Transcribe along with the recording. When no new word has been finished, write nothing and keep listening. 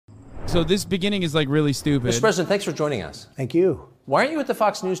So this beginning is like really stupid. Mr. President, thanks for joining us. Thank you. Why aren't you at the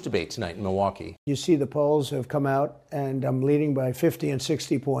Fox News debate tonight in Milwaukee? You see the polls have come out, and I'm leading by 50 and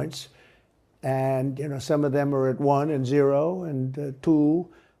 60 points. And, some of them are at 1 and 0 and 2.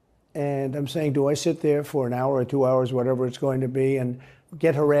 And I'm saying, do I sit there for an hour or 2 hours, whatever it's going to be, and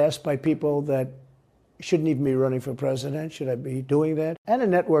get harassed by people that shouldn't even be running for president? Should I be doing that? And a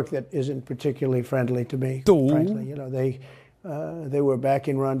network that isn't particularly friendly to me, frankly. They were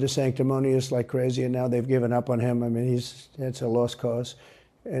backing Ron DeSanctimonious like crazy, and now they've given up on him. I mean, it's a lost cause.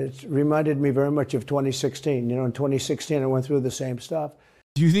 It reminded me very much of 2016. In 2016, I went through the same stuff.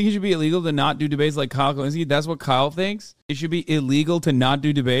 Do you think it should be illegal to not do debates like Kyle Kulinski? That's what Kyle thinks? It should be illegal to not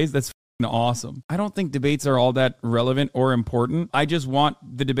do debates? That's awesome. I don't think debates are all that relevant or important. I just want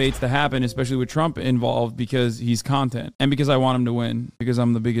the debates to happen, especially with Trump involved, because he's content and because I want him to win, because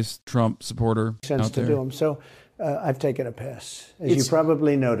I'm the biggest Trump supporter Sense out there. To do him. So I've taken a pass, as you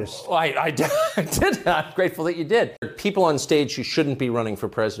probably noticed. Well, I did. I'm grateful that you did. People on stage who shouldn't be running for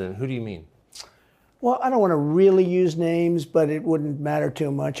president, who do you mean? Well, I don't want to really use names, but it wouldn't matter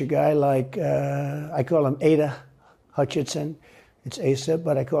too much. A guy like, I call him Ada Hutchinson. It's Asa,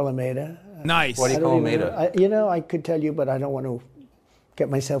 but I call him Ada. Nice. Why do you call him Ada? I could tell you, but I don't want to get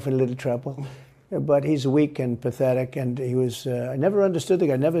myself in a little trouble. But he's weak and pathetic, and he was, I never understood the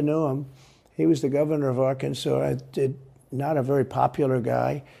guy, never knew him. He was the governor of Arkansas, not a very popular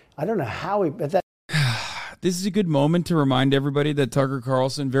guy. I don't know how he, but that. This is a good moment to remind everybody that Tucker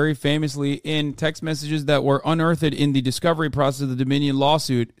Carlson very famously, in text messages that were unearthed in the discovery process of the Dominion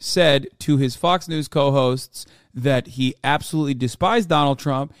lawsuit, said to his Fox News co-hosts that he absolutely despised Donald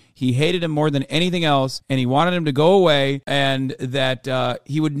Trump, he hated him more than anything else, and he wanted him to go away, and that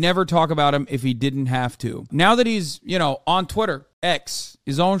he would never talk about him if he didn't have to. Now that he's, on Twitter, X,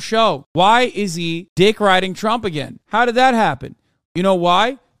 his own show, why is he dick riding Trump again? How did that happen? You know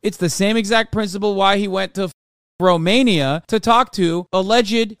why? It's the same exact principle why he went to Romania to talk to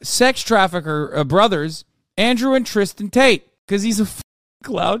alleged sex trafficker brothers, Andrew and Tristan Tate, because he's a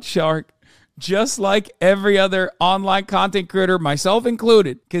cloud shark, just like every other online content creator, myself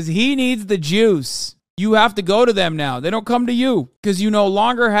included, because he needs the juice. You have to go to them now. They don't come to you because you no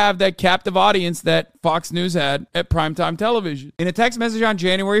longer have that captive audience that Fox News had at primetime television. In a text message on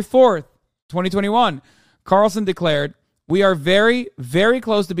January 4th, 2021, Carlson declared, "We are very, very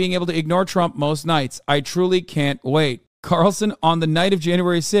close to being able to ignore Trump most nights. I truly can't wait." Carlson, on the night of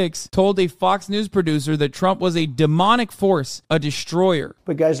January 6th, told a Fox News producer that Trump was a demonic force, a destroyer.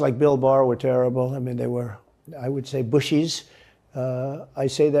 But guys like Bill Barr were terrible. I mean, they were, I would say, Bushies. I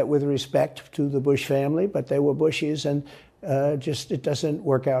say that with respect to the Bush family, but they were Bushies, and it doesn't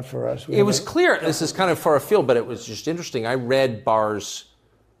work out for us. It was clear, this is kind of far afield, but it was just interesting. I read Barr's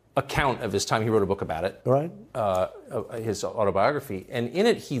account of his time. He wrote a book about it, right? His autobiography, and in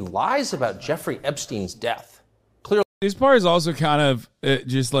it he lies about Jeffrey Epstein's death. Clearly, this part is also kind of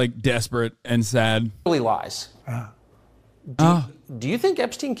just like desperate and sad. Clearly lies. Do you think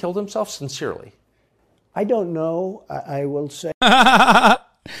Epstein killed himself sincerely? I don't know. I will say. I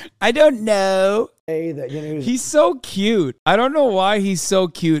don't know. That, he's so cute. I don't know why he's so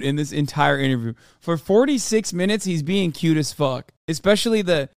cute in this entire interview. For 46 minutes, he's being cute as fuck. Especially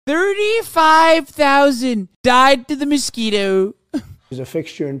the 35,000 died to the mosquito. He's a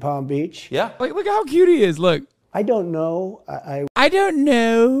fixture in Palm Beach. Yeah. Like, look how cute he is. Look. I don't know. I don't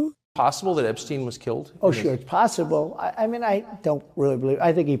know. Possible that Epstein was killed? Oh, sure, it's possible. I mean, I don't really believe.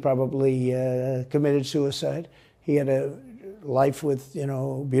 I think he probably committed suicide. He had a life with,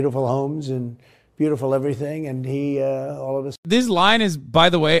 beautiful homes and beautiful everything, and he all of a sudden. This line is, by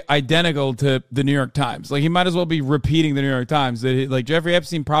the way, identical to the New York Times. Like, he might as well be repeating the New York Times. That Jeffrey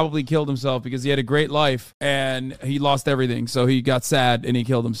Epstein probably killed himself because he had a great life and he lost everything, so he got sad and he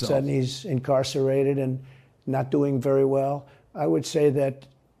killed himself. Suddenly he's incarcerated and not doing very well. I would say that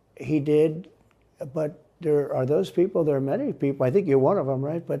he did, but there are those people. There are many people. I think you're one of them,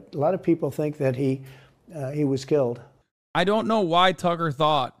 right? But a lot of people think that he was killed. I don't know why Tucker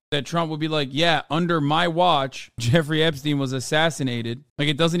thought that Trump would be like, yeah, under my watch, Jeffrey Epstein was assassinated. Like,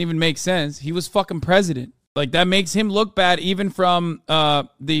 it doesn't even make sense. He was fucking president. Like, that makes him look bad even from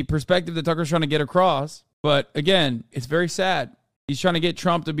the perspective that Tucker's trying to get across. But again, it's very sad. He's trying to get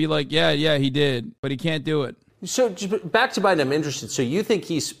Trump to be like, yeah, he did, but he can't do it. So back to Biden, I'm interested. So you think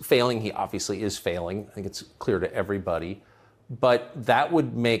he's failing? He obviously is failing. I think it's clear to everybody. But that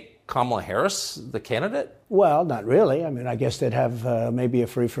would make Kamala Harris the candidate? Well, not really. I mean, I guess they'd have maybe a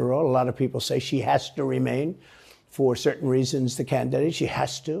free-for-all. A lot of people say she has to remain for certain reasons the candidate. She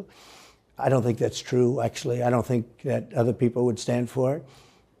has to. I don't think that's true, actually. I don't think that other people would stand for it.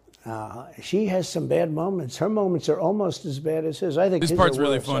 She has some bad moments. Her moments are almost as bad as his. I think This his part's are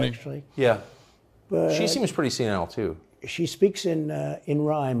really worse, funny. Actually. Yeah. But She seems pretty senile, too. she speaks in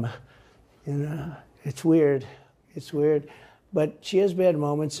rhyme. It's weird. It's weird. But she has bad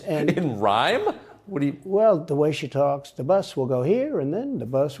moments. And In rhyme? What do you... well, the way she talks, the bus will go here and then the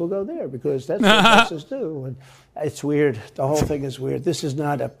bus will go there because that's what buses do. And it's weird. The whole thing is weird. This is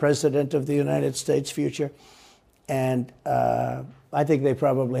not a president of the United States future. And I think they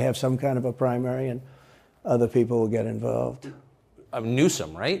probably have some kind of a primary and other people will get involved.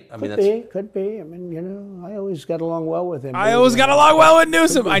 Newsom, right? I mean, Could be. I mean, I always got along well with him. I always got along well with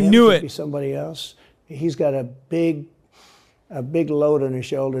Newsom. I knew Could be it. somebody else. He's got a big load on his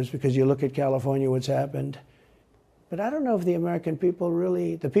shoulders because you look at California, what's happened. But I don't know if the American people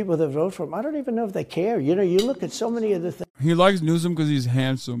really, the people that vote for him, I don't even know if they care. You look at so many of the things. He likes Newsom because he's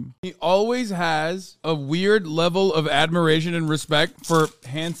handsome. He always has a weird level of admiration and respect for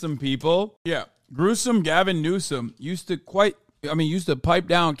handsome people. Yeah. Gruesome Gavin Newsom used to pipe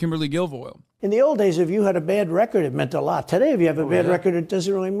down Kimberly Guilfoyle. In the old days, if you had a bad record, it meant a lot. Today, if you have a bad record, it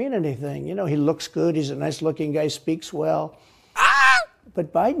doesn't really mean anything. He looks good. He's a nice-looking guy, speaks well.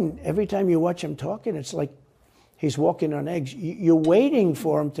 But Biden, every time you watch him talking, it's like he's walking on eggs. You're waiting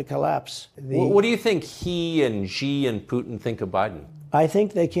for him to collapse. what do you think he and Xi and Putin think of Biden? I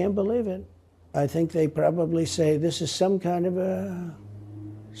think they can't believe it. I think they probably say this is some kind of a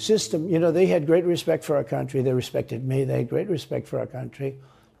system. They had great respect for our country. They respected me. They had great respect for our country.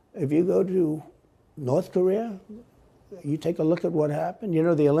 If you go to North Korea, you take a look at what happened.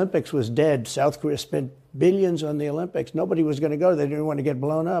 The Olympics was dead. South Korea spent billions on the Olympics. Nobody was going to go. They didn't want to get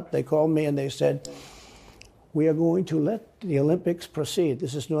blown up. They called me and they said, we are going to let the Olympics proceed.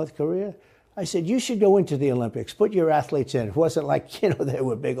 This is North Korea. I said, you should go into the Olympics. Put your athletes in. It wasn't like, they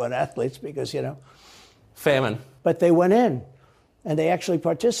were big on athletes because, Famine. But they went in and they actually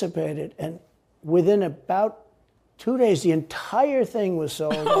participated. And within about 2 days, the entire thing was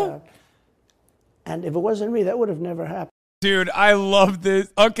sold out. And if it wasn't me, that would have never happened. Dude, I love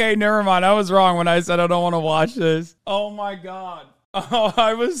this. Okay, never mind. I was wrong when I said I don't want to watch this. Oh my God. Oh,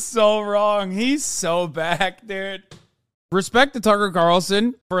 I was so wrong. He's so back, dude. Respect to Tucker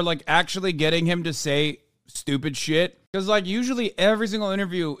Carlson for actually getting him to say stupid shit. Because usually every single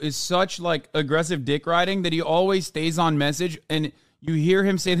interview is such aggressive dick riding that he always stays on message and you hear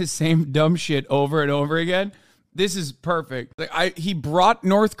him say the same dumb shit over and over again. This is perfect. He brought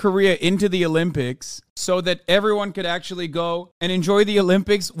North Korea into the Olympics so that everyone could actually go and enjoy the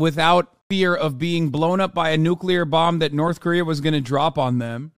Olympics without fear of being blown up by a nuclear bomb that North Korea was going to drop on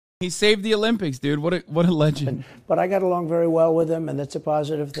them. He saved the Olympics, dude. What a legend. But I got along very well with him, and that's a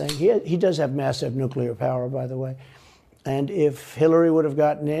positive thing. He does have massive nuclear power, by the way. And if Hillary would have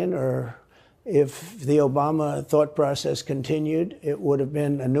gotten in, or if the Obama thought process continued, it would have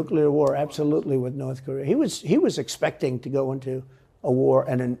been a nuclear war, absolutely, with North Korea. He was expecting to go into a war,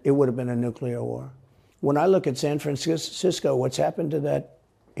 and it would have been a nuclear war. When I look at San Francisco, what's happened to that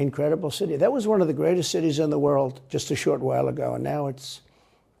incredible city? That was one of the greatest cities in the world just a short while ago, and now it's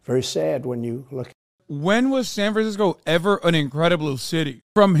very sad when you look. When was San Francisco ever an incredible city?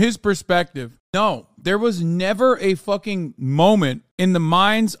 From his perspective, no. There was never a fucking moment in the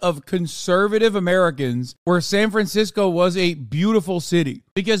minds of conservative Americans where San Francisco was a beautiful city.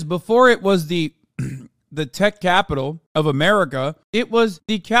 Because before it was the tech capital of America, it was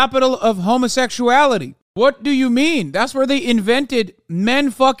the capital of homosexuality. What do you mean? That's where they invented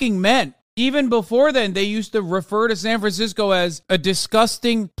men fucking men. Even before then, they used to refer to San Francisco as a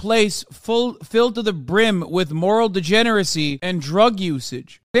disgusting place filled to the brim with moral degeneracy and drug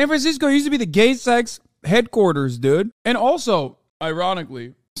usage. San Francisco used to be the gay sex headquarters, dude. And also,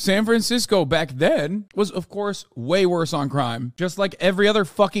 ironically, San Francisco back then was, of course, way worse on crime. Just like every other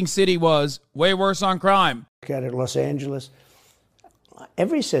fucking city was way worse on crime. Look at it, Los Angeles.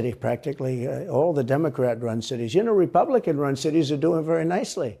 Every city, practically, all the Democrat-run cities. Republican-run cities are doing very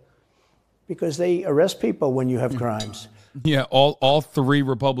nicely, because they arrest people when you have crimes. Yeah, all three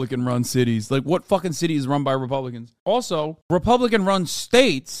Republican-run cities. What fucking city is run by Republicans? Also, Republican-run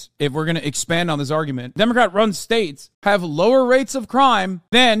states, if we're going to expand on this argument, Democrat-run states have lower rates of crime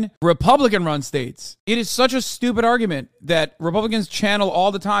than Republican-run states. It is such a stupid argument that Republicans channel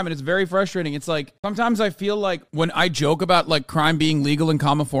all the time, and it's very frustrating. It's sometimes I feel like when I joke about crime being legal in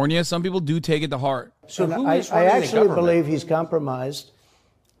California, some people do take it to heart. So who is I running the actually government? believe he's compromised.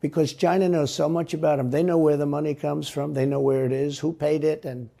 Because China knows so much about him. They know where the money comes from. They know where it is, who paid it,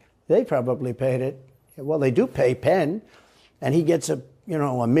 and they probably paid it. Well, they do pay Penn, and he gets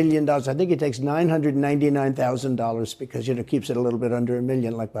 $1 million. I think he takes $999,000 because, keeps it a little bit under $1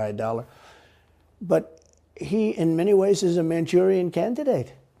 million, like by $1. But he, in many ways, is a Manchurian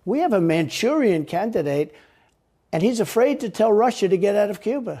candidate. We have a Manchurian candidate, and he's afraid to tell Russia to get out of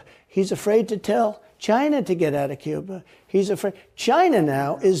Cuba. He's afraid to tell China to get out of Cuba. He's afraid. China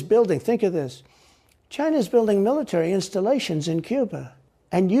now is building, think of this, China is building military installations in Cuba,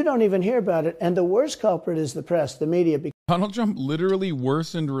 and you don't even hear about it. And the worst culprit is the press, the media. Donald Trump literally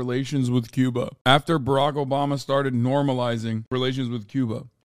worsened relations with Cuba after Barack Obama started normalizing relations with Cuba.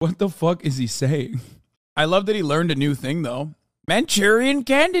 What the fuck is he saying? I love that he learned a new thing, though. Manchurian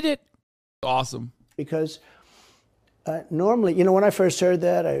candidate. Awesome. Because normally, you know, when I first heard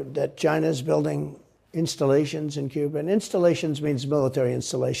that China's building installations in Cuba, and installations means military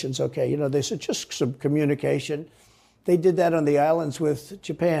installations, okay, you know, they said just some communication. They did that on the islands with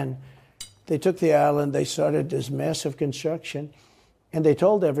Japan. They took the island, they started this massive construction, and they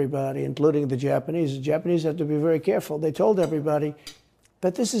told everybody, including the Japanese have to be very careful. They told everybody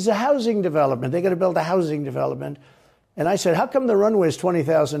that this is a housing development. They're going to build a housing development. And I said, how come the runway is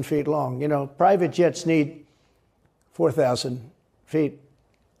 20,000 feet long? You know, private jets need 4,000 feet.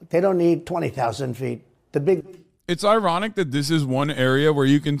 They don't need 20,000 feet. It's ironic that this is one area where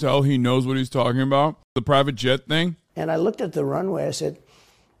you can tell he knows what he's talking about, the private jet thing. And I looked at the runway. I said,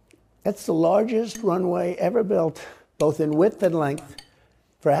 that's the largest runway ever built, both in width and length,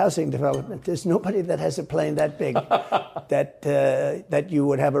 for housing development. There's nobody that has a plane that big that you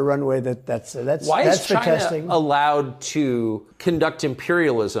would have a runway that's Why is for China testing. allowed to conduct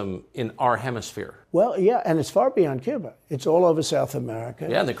imperialism in our hemisphere? Well, yeah, and it's far beyond Cuba. It's all over South America.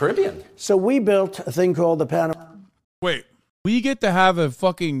 Yeah, in the Caribbean. So we built a thing called the Panama. Wait, we get to have a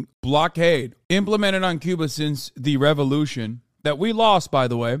fucking blockade implemented on Cuba since the revolution that we lost, by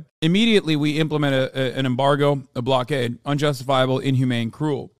the way. Immediately, we implement an embargo, a blockade, unjustifiable, inhumane,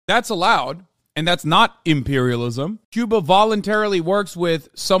 cruel. That's allowed, and that's not imperialism. Cuba voluntarily works with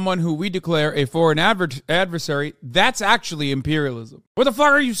someone who we declare a foreign adversary. That's actually imperialism. What the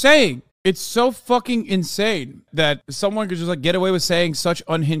fuck are you saying? It's so fucking insane that someone could just like get away with saying such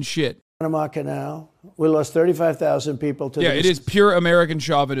unhinged shit. Panama Canal. We lost 35,000 people to it is pure American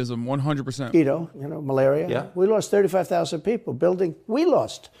chauvinism, 100%. Mosquito, you know, malaria. Yeah. We lost 35,000 people building. We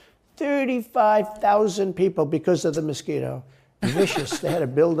lost 35,000 people because of the mosquito. Vicious. They had to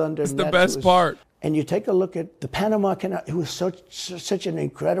build under. It's the best part. And you take a look at the Panama Canal. It was such an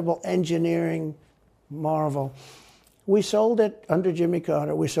incredible engineering marvel. We sold it under Jimmy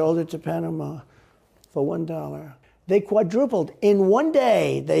Carter. We sold it to Panama for $1. They quadrupled. In one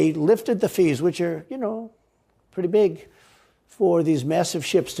day, they lifted the fees, which are, you know, pretty big for these massive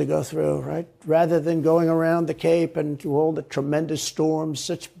ships to go through, right? Rather than going around the Cape and through all the tremendous storms,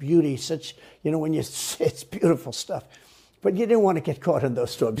 such beauty, such, you know, when you, it's beautiful stuff. But you didn't want to get caught in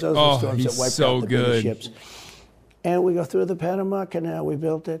those storms. Those were storms that wiped out the bigger ships. And we go through the Panama Canal. We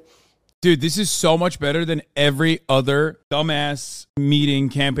built it. Dude, this is so much better than every other dumbass meeting,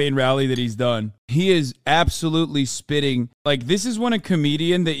 campaign rally that he's done. He is absolutely spitting. Like, this is when a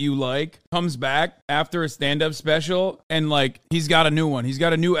comedian that you like comes back after a stand-up special and, like, he's got a new one. He's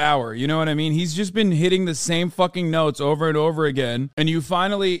got a new hour. You know what I mean? He's just been hitting the same fucking notes over and over again. And you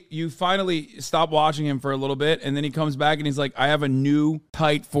finally stop watching him for a little bit. And then he comes back and he's like, I have a new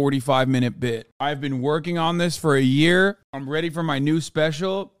tight 45-minute bit. I've been working on this for a year. I'm ready for my new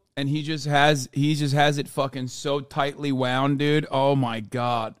special. And he just has it fucking so tightly wound, dude. Oh my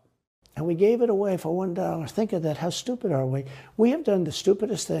God. And we gave it away for $1. Think of that. How stupid are we? We have done the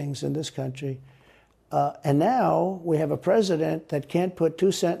stupidest things in this country. And now we have a president that can't put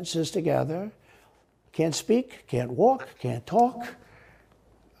two sentences together, can't speak, can't walk, can't talk.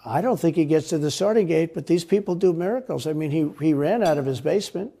 I don't think he gets to the starting gate, but these people do miracles. I mean, he ran out of his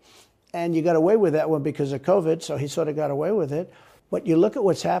basement, and you got away with that one because of COVID, so he sort of got away with it. But you look at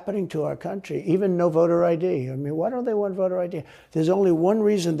what's happening to our country, even no voter ID. I mean, why don't they want voter ID? There's only one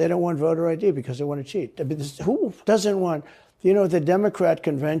reason they don't want voter ID, because they want to cheat. I mean, who doesn't want, you know, the Democrat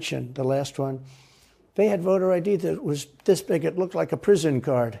convention, the last one, they had voter ID that was this big. It looked like a prison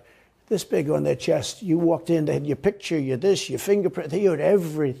card, this big on their chest. You walked in, they had your picture, your this, your fingerprint. They had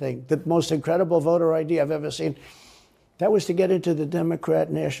everything. The most incredible voter ID I've ever seen. That was to get into the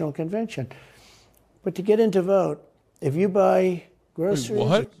Democrat National Convention. But to get into vote, if you buy groceries. Wait,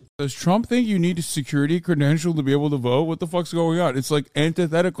 what? Does Trump think you need a security credential to be able to vote? What the fuck's going on? It's like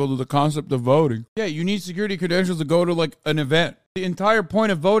antithetical to the concept of voting. Yeah, you need security credentials to go to like an event. The entire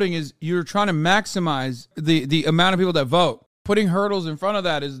point of voting is you're trying to maximize the amount of people that vote. Putting hurdles in front of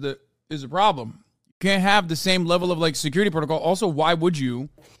that is a problem. You can't have the same level of like security protocol. Also, why would you?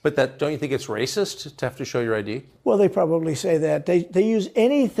 But don't you think it's racist to have to show your ID? Well, they probably say that. They use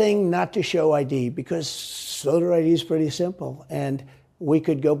anything not to show ID because voter ID is pretty simple. And we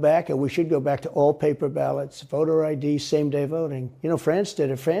could go back, and we should go back to all paper ballots, voter ID, same-day voting. You know, France did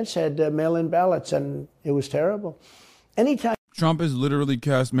it. France had mail-in ballots, and it was terrible. Anytime Trump has literally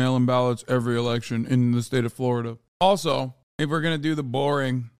cast mail-in ballots every election in the state of Florida. Also, if we're going to do the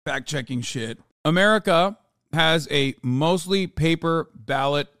boring fact-checking shit, America has a mostly paper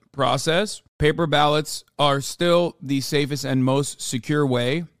ballot process. Paper ballots are still the safest and most secure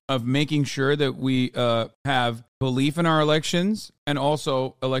way of making sure that we have belief in our elections and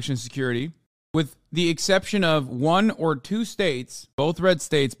also election security. With the exception of 1 or 2 states, both red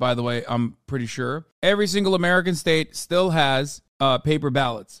states, by the way, I'm pretty sure, every single American state still has paper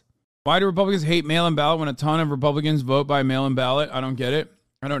ballots. Why do Republicans hate mail-in ballot when a ton of Republicans vote by mail-in ballot? I don't get it.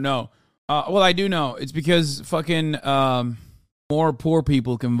 I don't know. Well, I do know. It's because fucking more poor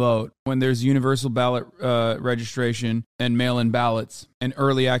people can vote when there's universal ballot registration and mail-in ballots and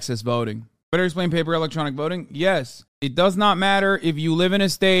early access voting. Better explain paper electronic voting? Yes. It does not matter if you live in a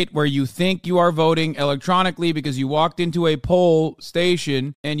state where you think you are voting electronically because you walked into a poll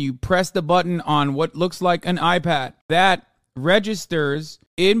station and you press the button on what looks like an iPad. That registers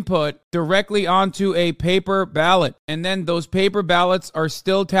input directly onto a paper ballot. And then those paper ballots are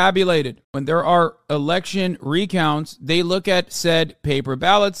still tabulated. When there are election recounts, they look at said paper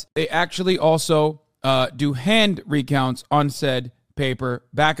ballots. They actually also do hand recounts on said paper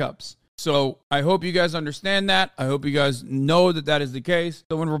backups. So I hope you guys understand that. I hope you guys know that that is the case.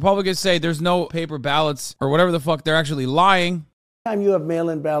 So when Republicans say there's no paper ballots or whatever the fuck, they're actually lying. Time you have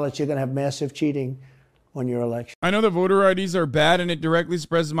mail-in ballots, you're going to have massive cheating on your election. I know that voter IDs are bad and it directly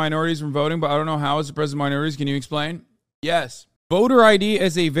suppresses minorities from voting, but I don't know how it suppresses minorities. Can you explain? Yes. Voter ID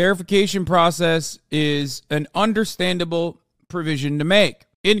as a verification process is an understandable provision to make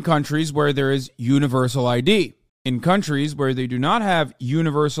in countries where there is universal ID. In countries where they do not have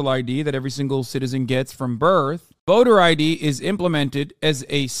universal ID that every single citizen gets from birth, voter ID is implemented as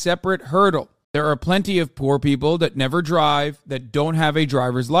a separate hurdle. There are plenty of poor people that never drive, that don't have a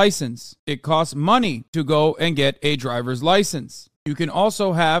driver's license. It costs money to go and get a driver's license. You can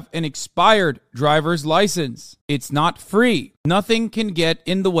also have an expired driver's license. It's not free. Nothing can get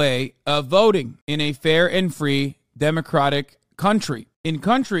in the way of voting in a fair and free democratic country. In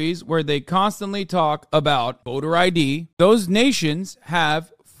countries where they constantly talk about voter ID, those nations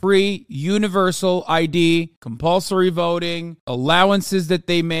have free universal ID, compulsory voting, allowances that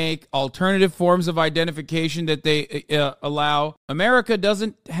they make, alternative forms of identification that they allow. America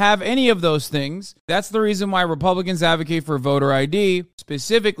doesn't have any of those things. That's the reason why Republicans advocate for voter ID,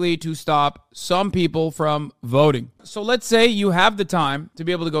 specifically to stop some people from voting. So let's say you have the time to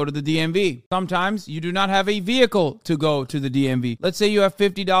be able to go to the DMV. Sometimes you do not have a vehicle to go to the DMV. Let's say you have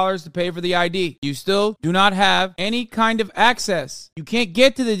 $50 to pay for the ID. You still do not have any kind of access. You can't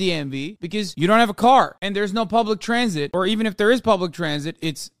get to the DMV because you don't have a car and there's no public transit, or even if there is public transit,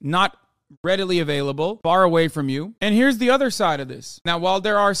 it's not readily available, far away from you. And here's the other side of this. Now, while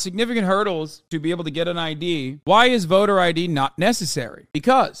there are significant hurdles to be able to get an ID, why is voter ID not necessary?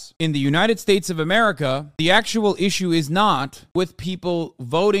 Because in the United States of America, the actual issue is not with people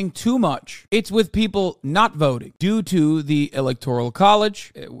voting too much. It's with people not voting due to the Electoral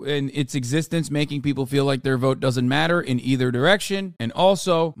College and its existence making people feel like their vote doesn't matter in either direction. And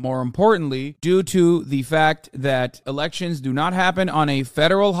also, more importantly, due to the fact that elections do not happen on a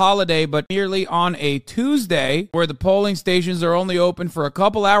federal holiday, but merely on a Tuesday, where the polling stations are only open for a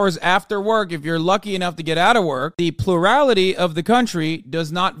couple hours after work if you're lucky enough to get out of work. The plurality of the country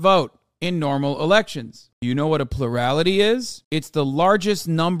does not vote in normal elections. You know what a plurality is? It's the largest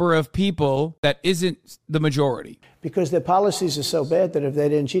number of people that isn't the majority. Because their policies are so bad that if they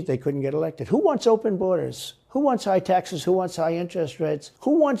didn't cheat, they couldn't get elected. Who wants open borders? Who wants high taxes? Who wants high interest rates?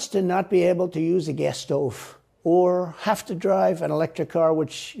 Who wants to not be able to use a gas stove? Or have to drive an electric car,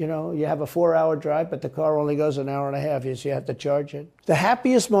 which, you know, you have a 4-hour drive, but the car only goes an hour and a half, so you have to charge it. The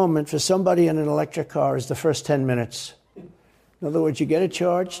happiest moment for somebody in an electric car is the first 10 minutes. In other words, you get it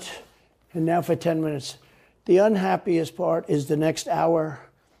charged, and now for 10 minutes. The unhappiest part is the next hour,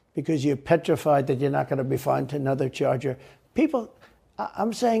 because you're petrified that you're not going to be found another charger. People,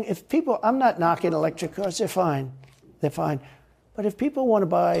 I'm saying, if people, I'm not knocking electric cars, they're fine. They're fine. But if people want to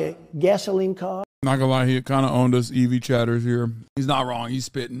buy a gasoline car, not gonna lie, he kind of owned us EV chatters here. He's not wrong. He's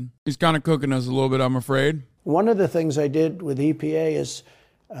spitting. He's kind of cooking us a little bit, I'm afraid. One of the things I did with EPA is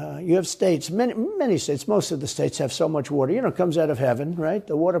you have states, many states, most of the states have so much water. You know, it comes out of heaven, right?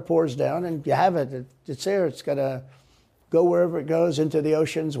 The water pours down and you have it. It's there. It's got to go wherever it goes, into the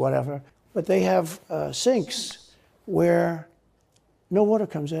oceans, whatever. But they have sinks where no water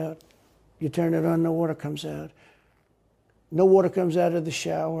comes out. You turn it on, no water comes out. No water comes out of the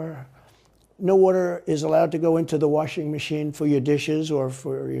shower. no water is allowed to go into the washing machine for your dishes or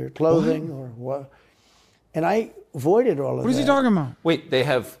for your clothing or what. And I avoided all of that. What is he talking about? Wait, they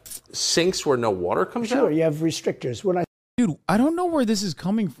have sinks where no water comes out? Sure, you have restrictors. Dude, I don't know where this is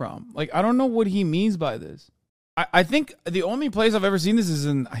coming from. Like, I don't know what he means by this. I think the only place I've ever seen this is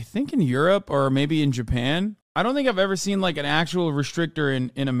in Europe or maybe in Japan. I don't think I've ever seen like an actual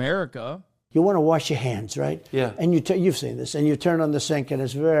restrictor in America. You want to wash your hands, right? Yeah. And you've seen this, and you turn on the sink and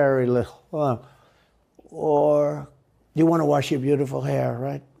it's very little. Or you want to wash your beautiful hair,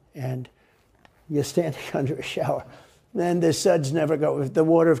 right? And you're standing under a shower. Then the suds never go. The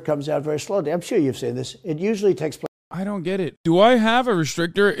water comes out very slowly. I'm sure you've seen this. It usually takes place. I don't get it. Do I have a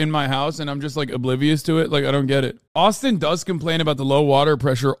restrictor in my house and I'm just like oblivious to it? Like, I don't get it. Austin does complain about the low water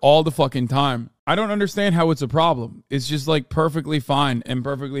pressure all the fucking time. I don't understand how it's a problem. It's just like perfectly fine and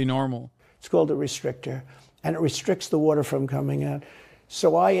perfectly normal. It's called a restrictor, and it restricts the water from coming out.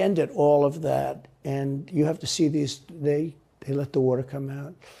 So I ended all of that, and you have to see these, they let the water come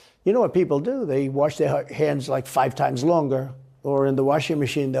out. You know what people do? They wash their hands like 5 times longer, or in the washing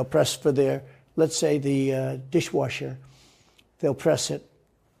machine, they'll press for their, let's say the dishwasher, they'll press it.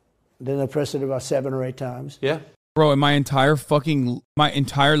 Then they'll press it about 7 or 8 times. Yeah. Bro, in my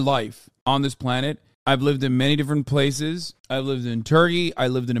entire life on this planet, I've lived in many different places. I've lived in Turkey. I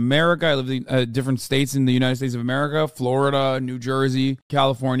lived in America. I lived in different states in the United States of America, Florida, New Jersey,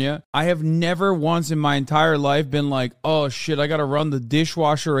 California. I have never once in my entire life been like, oh shit, I got to run the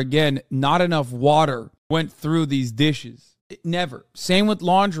dishwasher again. Not enough water went through these dishes. Never. Same with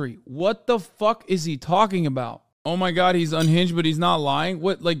laundry. What the fuck is he talking about? Oh my God, he's unhinged, but he's not lying.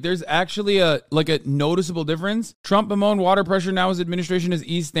 What, like, there's actually a noticeable difference. Trump bemoaned water pressure. Now his administration has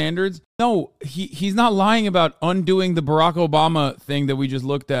eased standards. No, he's not lying about undoing the Barack Obama thing that we just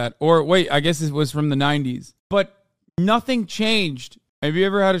looked at. Or wait, I guess it was from the 90s. But nothing changed. Have you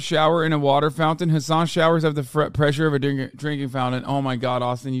ever had a shower in a water fountain? Hassan showers have the pressure of a drinking fountain. Oh my God,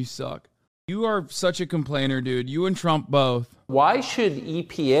 Austin, you suck. You are such a complainer, dude. You and Trump both. Why should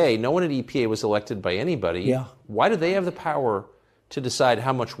EPA, no one at EPA was elected by anybody, Yeah. Why do they have the power to decide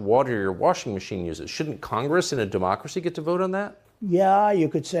how much water your washing machine uses? Shouldn't Congress in a democracy get to vote on that? Yeah, you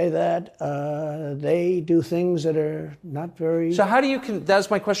could say that. They do things that are not very... So how do you, that's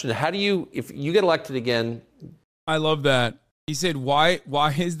my question, how do you, if you get elected again... I love that. He said, why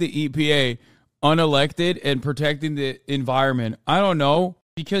is the EPA unelected and protecting the environment? I don't know.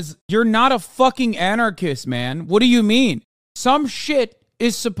 Because you're not a fucking anarchist, man. What do you mean? Some shit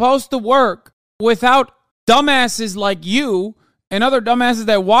is supposed to work without dumbasses like you and other dumbasses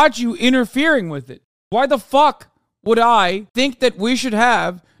that watch you interfering with it. Why the fuck would I think that we should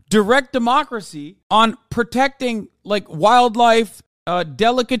have direct democracy on protecting like wildlife,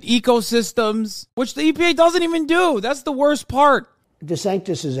 delicate ecosystems, which the EPA doesn't even do? That's the worst part.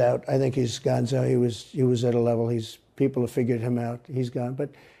 DeSantis is out. I think he's gone. So he was at a level. People have figured him out. He's gone. But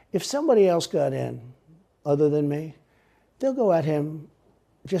if somebody else got in, other than me, they'll go at him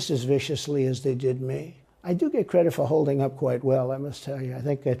just as viciously as they did me. I do get credit for holding up quite well, I must tell you. I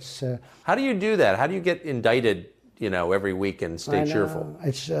think it's... How do you do that? How do you get indicted, every week and stay cheerful?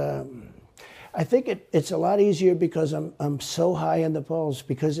 I think it's a lot easier because I'm so high in the polls,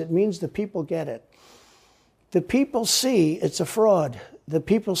 because it means the people get it. The people see it's a fraud. The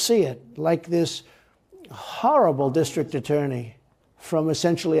people see it, like this horrible district attorney from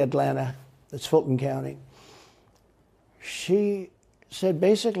essentially Atlanta, that's Fulton County. She said,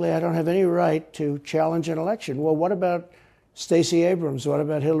 basically, I don't have any right to challenge an election. Well, what about Stacey Abrams? What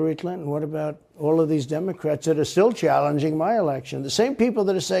about Hillary Clinton? What about all of these Democrats that are still challenging my election? The same people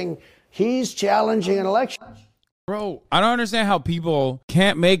that are saying he's challenging an election. Bro, I don't understand how people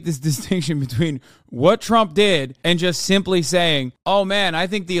can't make this distinction between what Trump did and just simply saying, oh man, I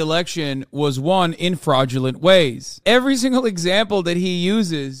think the election was won in fraudulent ways. Every single example that he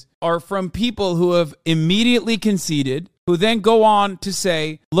uses are from people who have immediately conceded, who then go on to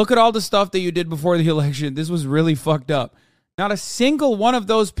say, look at all the stuff that you did before the election. This was really fucked up. Not a single one of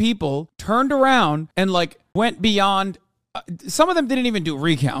those people turned around and went beyond. Some of them didn't even do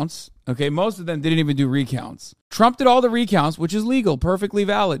recounts. Okay, most of them didn't even do recounts. Trump did all the recounts, which is legal, perfectly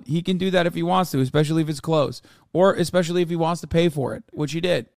valid. He can do that if he wants to, especially if it's close, or especially if he wants to pay for it, which he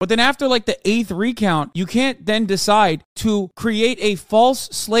did. But then after the 8th recount, you can't then decide to create a false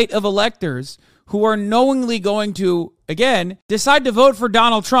slate of electors who are knowingly going to, again, decide to vote for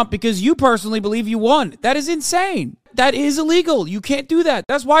Donald Trump because you personally believe you won. That is insane. That is illegal. You can't do that.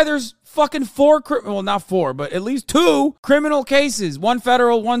 That's why there's fucking 4, well, not 4, but at least 2 criminal cases, 1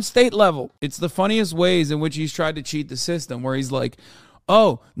 federal, 1 state level. It's the funniest ways in which he's tried to cheat the system, where he's like,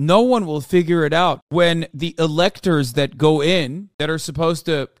 oh, no one will figure it out when the electors that go in that are supposed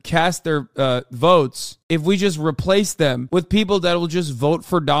to cast their votes, if we just replace them with people that will just vote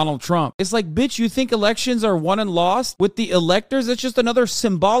for Donald Trump. It's like, bitch, you think elections are won and lost with the electors? That's just another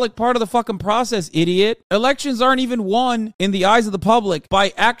symbolic part of the fucking process, idiot. Elections aren't even won in the eyes of the public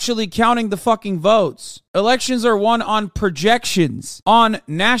by actually counting the fucking votes. Elections are won on projections, on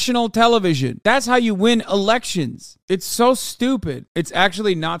national television. That's how you win elections. It's so stupid. It's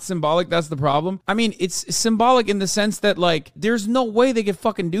actually not symbolic. That's the problem. I mean, it's symbolic in the sense that, like, there's no way they could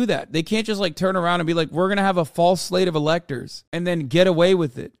fucking do that. They can't just, like, turn around and be like, we're going to have a false slate of electors and then get away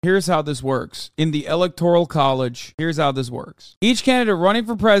with it. Here's how this works. In the Electoral College, here's how this works. Each candidate running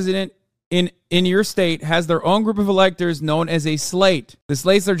for president in your state has their own group of electors known as a slate. The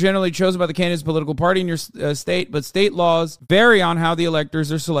slates are generally chosen by the candidate's political party in your state, but state laws vary on how the electors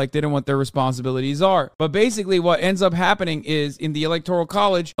are selected and what their responsibilities are. But basically what ends up happening is in the Electoral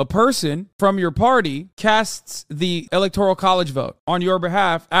College, a person from your party casts the Electoral College vote on your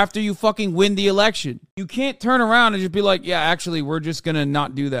behalf after you fucking win the election. You can't turn around and just be like, yeah, actually, we're just going to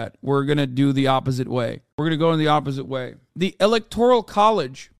not do that. We're going to do the opposite way. We're going to go in the opposite way. The Electoral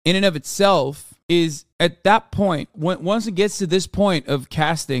College in and of itself is at that point, once it gets to this point of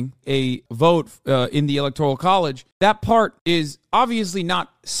casting a vote in the Electoral College, that part is obviously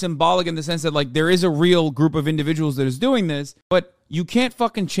not symbolic in the sense that, like, there is a real group of individuals that is doing this, but you can't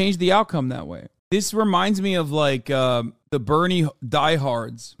fucking change the outcome that way. This reminds me of, like, the Bernie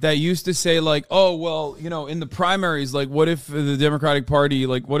diehards that used to say, like, oh, well, you know, in the primaries, like, what if the Democratic Party,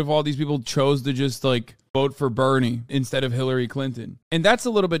 like, what if all these people chose to just, like, vote for Bernie instead of Hillary Clinton? And that's a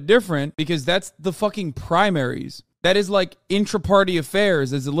little bit different because that's the fucking primaries. That is like intra-party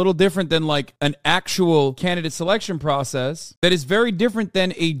affairs. It's a little different than like an actual candidate selection process. That is very different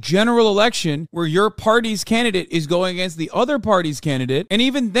than a general election where your party's candidate is going against the other party's candidate. And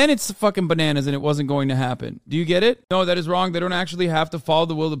even then it's fucking bananas and it wasn't going to happen. Do you get it? No, that is wrong. They don't actually have to follow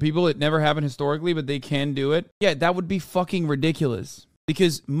the will of the people. It never happened historically, but they can do it. Yeah, that would be fucking ridiculous.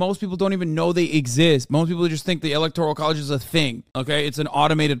 Because most people don't even know they exist. Most people just think the Electoral College is a thing. Okay, it's an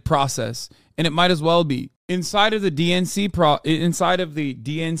automated process, and it might as well be. Inside of the DNC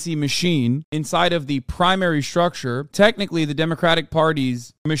machine, inside of the primary structure, technically the Democratic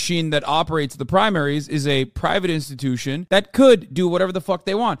Party's machine that operates the primaries is a private institution that could do whatever the fuck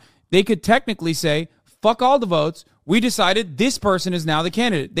they want. They could technically say, fuck all the votes. We decided this person is now the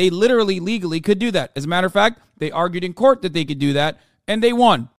candidate. They literally, legally could do that. As a matter of fact, they argued in court that they could do that. And they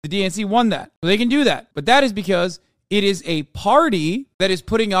won. The DNC won that. So they can do that. But that is because it is a party that is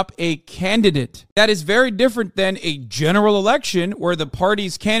putting up a candidate. That is very different than a general election where the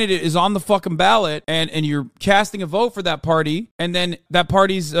party's candidate is on the fucking ballot and you're casting a vote for that party. And then that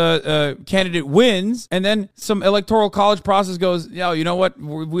party's candidate wins. And then some Electoral College process goes, yo, you know what?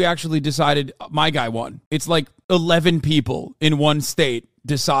 We actually decided my guy won. It's like 11 people in one state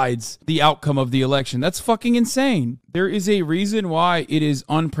decides the outcome of the election. That's fucking insane. There is a reason why it is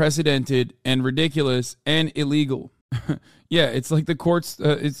unprecedented and ridiculous and illegal. Yeah, it's like the courts,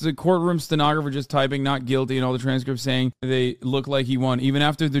 it's the courtroom stenographer just typing not guilty and all the transcripts saying they look like he won, even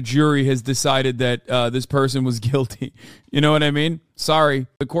after the jury has decided that this person was guilty. You know what I mean? Sorry,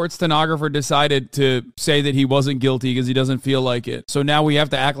 the court stenographer decided to say that he wasn't guilty because he doesn't feel like it. So now we have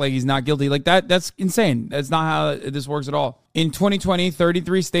to act like he's not guilty. Like that's insane. That's not how this works at all. In 2020,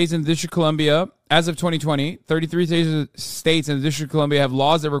 33 states and the District of Columbia, as of 2020, 33 states and the District of Columbia have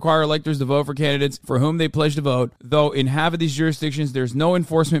laws that require electors to vote for candidates for whom they pledge to vote, though in half of these jurisdictions, there's no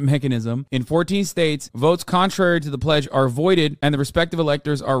enforcement mechanism. In 14 states, votes contrary to the pledge are voided and the respective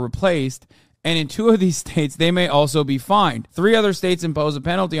electors are replaced. And in 2 of these states, they may also be fined. 3 other states impose a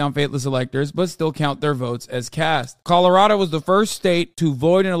penalty on faithless electors, but still count their votes as cast. Colorado was the first state to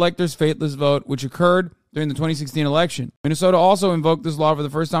void an elector's faithless vote, which occurred during the 2016 election. Minnesota also invoked this law for the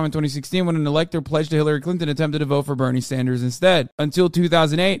first time in 2016 when an elector pledged to Hillary Clinton attempted to vote for Bernie Sanders instead. Until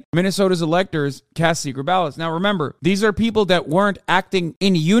 2008, Minnesota's electors cast secret ballots. Now remember, these are people that weren't acting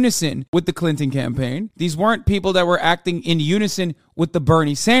in unison with the Clinton campaign. These weren't people that were acting in unison with the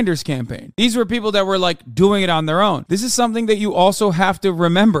Bernie Sanders campaign. These were people that were like doing it on their own. This is something that you also have to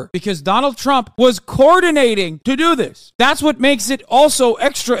remember because Donald Trump was coordinating to do this. That's what makes it also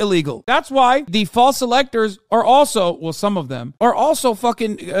extra illegal. That's why the false electors are also, well, some of them are also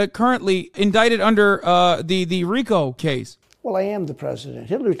fucking currently indicted under the RICO case. Well, I am the president.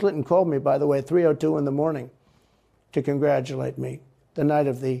 Hillary Clinton called me, by the way, at 3:02 in the morning to congratulate me the night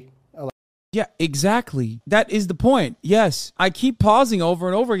of the Yeah, exactly. That is the point. Yes, I keep pausing over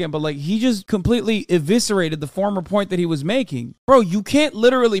and over again, but like he just completely eviscerated the former point that he was making. Bro, you can't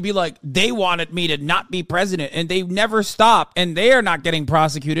literally be like, they wanted me to not be president and they never stop and they are not getting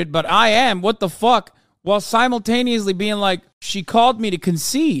prosecuted, but I am. What the fuck? While simultaneously being like, she called me to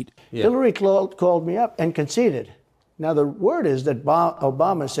concede. Yeah. Hillary called me up and conceded. Now, the word is that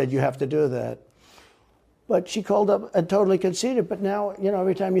Obama said you have to do that. But she called up and totally conceded. But now, you know,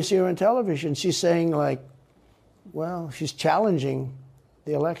 every time you see her on television, she's saying, like, well, she's challenging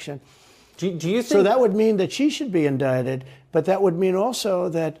the election. Do you think... So that would mean that she should be indicted. But that would mean also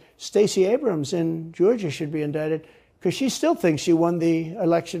that Stacey Abrams in Georgia should be indicted because she still thinks she won the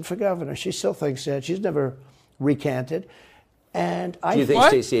election for governor. She still thinks that. She's never recanted. And do you think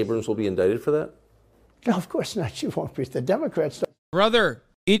Stacey Abrams will be indicted for that? No, of course not. She won't be. The Democrats don't. Brother,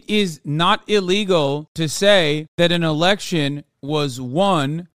 it is not illegal to say that an election was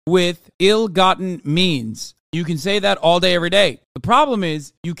won with ill-gotten means. You can say that all day, every day. The problem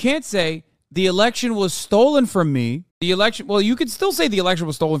is you can't say the election was stolen from me. Well, you could still say the election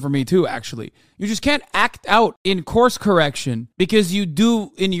was stolen from me too, actually. You just can't act out in course correction because you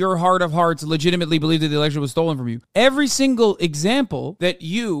do, in your heart of hearts, legitimately believe that the election was stolen from you. Every single example that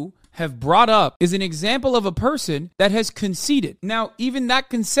you have brought up is an example of a person that has conceded. Now, even that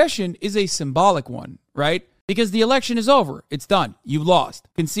concession is a symbolic one, right? Because the election is over. It's done. You've lost.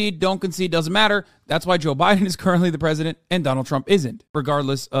 Concede, don't concede, doesn't matter. That's why Joe Biden is currently the president and Donald Trump isn't,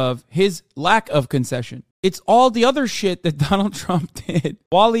 regardless of his lack of concession. It's all the other shit that Donald Trump did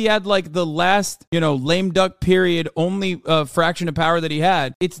while he had like the last, lame duck period, only fraction of power that he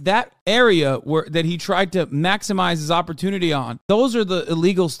had. It's that area that he tried to maximize his opportunity on. Those are the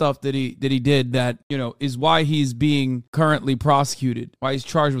illegal stuff that he did that, is why he's being currently prosecuted, why he's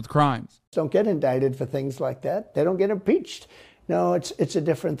charged with crimes. Don't get indicted for things like that. They don't get impeached. No, it's a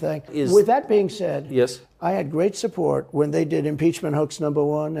different thing. With that being said, yes, I had great support when they did impeachment hoax number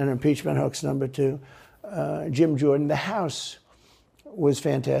 1 and impeachment hoax number 2. Jim Jordan, the House was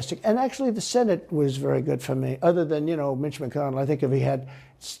fantastic. And actually the Senate was very good for me, other than, Mitch McConnell. I think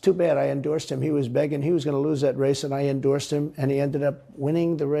it's too bad I endorsed him. He was begging, he was going to lose that race, and I endorsed him, and he ended up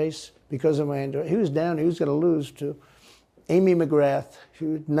winning the race because of my endorsement. He was down, he was going to lose to Amy McGrath. She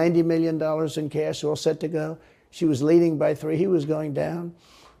was $90 million in cash, all set to go. She was leading by 3. He was going down.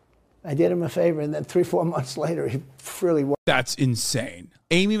 I did him a favor, and then 3-4 months later, he really won. That's insane.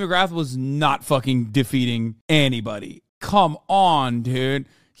 Amy McGrath was not fucking defeating anybody. Come on, dude.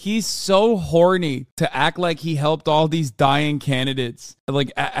 He's so horny to act like he helped all these dying candidates.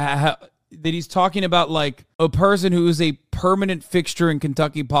 Like, that he's talking about, like, a person who is a permanent fixture in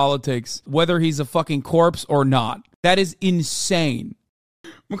Kentucky politics, whether he's a fucking corpse or not. That is insane.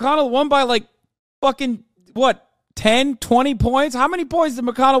 McConnell won by, like, fucking, 10, 20 points? How many points did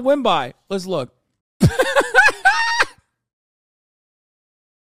McConnell win by? Let's look.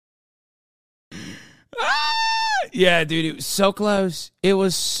 Yeah, dude, it was so close. It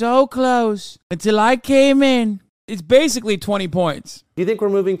was so close until I came in. It's basically 20 points. Do you think we're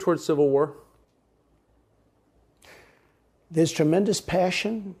moving towards civil war? There's tremendous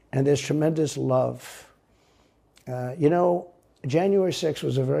passion and there's tremendous love. January 6th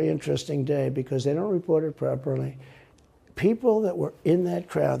was a very interesting day because they don't report it properly. People that were in that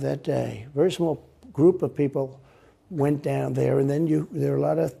crowd that day, very small group of people, went down there, and then there are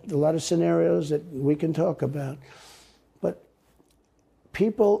a lot of scenarios that we can talk about. But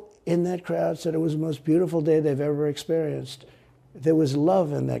people in that crowd said it was the most beautiful day they've ever experienced. There was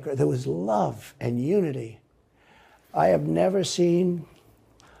love in that crowd. There was love and unity. I have never seen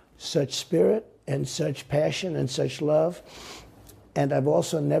such spirit and such passion and such love. And I've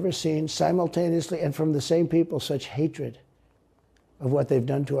also never seen simultaneously and from the same people such hatred of what they've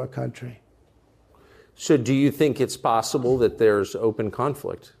done to our country. So do you think it's possible that there's open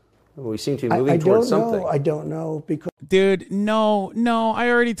conflict? We seem to be moving towards something. I don't know because... Dude, no, I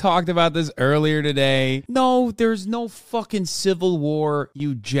already talked about this earlier today. No, there's no fucking civil war,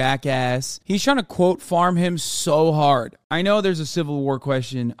 you jackass. He's trying to quote farm him so hard. I know there's a civil war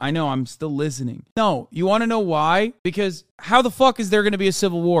question. I know, I'm still listening. No, you want to know why? Because how the fuck is there going to be a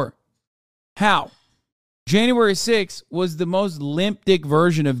civil war? How? January 6th was the most limp dick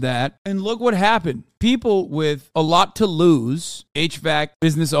version of that. And look what happened. People with a lot to lose, HVAC,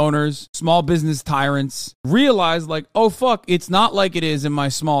 business owners, small business tyrants, realized like, oh fuck, it's not like it is in my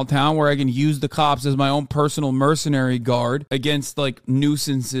small town where I can use the cops as my own personal mercenary guard against like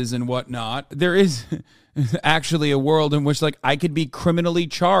nuisances and whatnot. There is actually a world in which like I could be criminally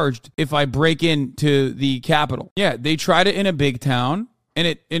charged if I break into the Capitol. Yeah, they tried it in a big town.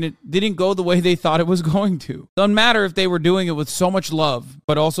 and it didn't go the way they thought it was going to. Doesn't matter if they were doing it with so much love,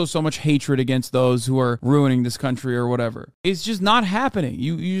 but also so much hatred against those who are ruining this country or whatever. It's just not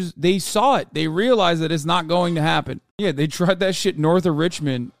happening. They saw it. They realized that it's not going to happen. Yeah, they tried that shit north of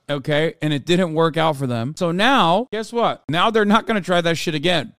Richmond, okay, and it didn't work out for them. So now, guess what? Now they're not going to try that shit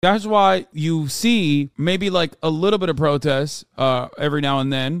again. That's why you see maybe like a little bit of protests every now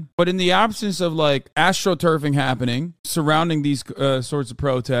and then, but in the absence of like astroturfing happening surrounding these sorts of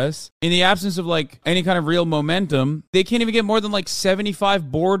protests, in the absence of like any kind of real momentum, they can't even get more than like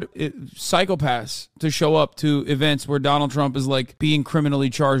 75 bored psychopaths to show up to events where Donald Trump is like being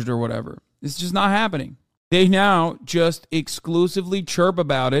criminally charged or whatever. It's just not happening. They now just exclusively chirp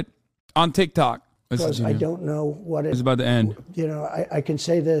about it on TikTok. Because I don't know what it's about to end. You know, I can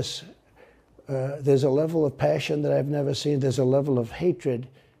say this. There's a level of passion that I've never seen. There's a level of hatred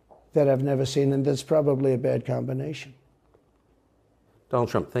that I've never seen, and that's probably a bad combination. Donald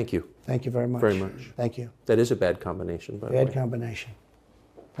Trump, thank you. Thank you very much. Very much. Thank you. That is a bad combination, by the way. Bad combination.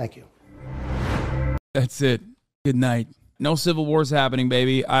 Thank you. That's it. Good night. No civil wars happening,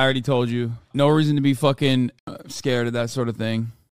 baby. I already told you. No reason to be fucking scared of that sort of thing.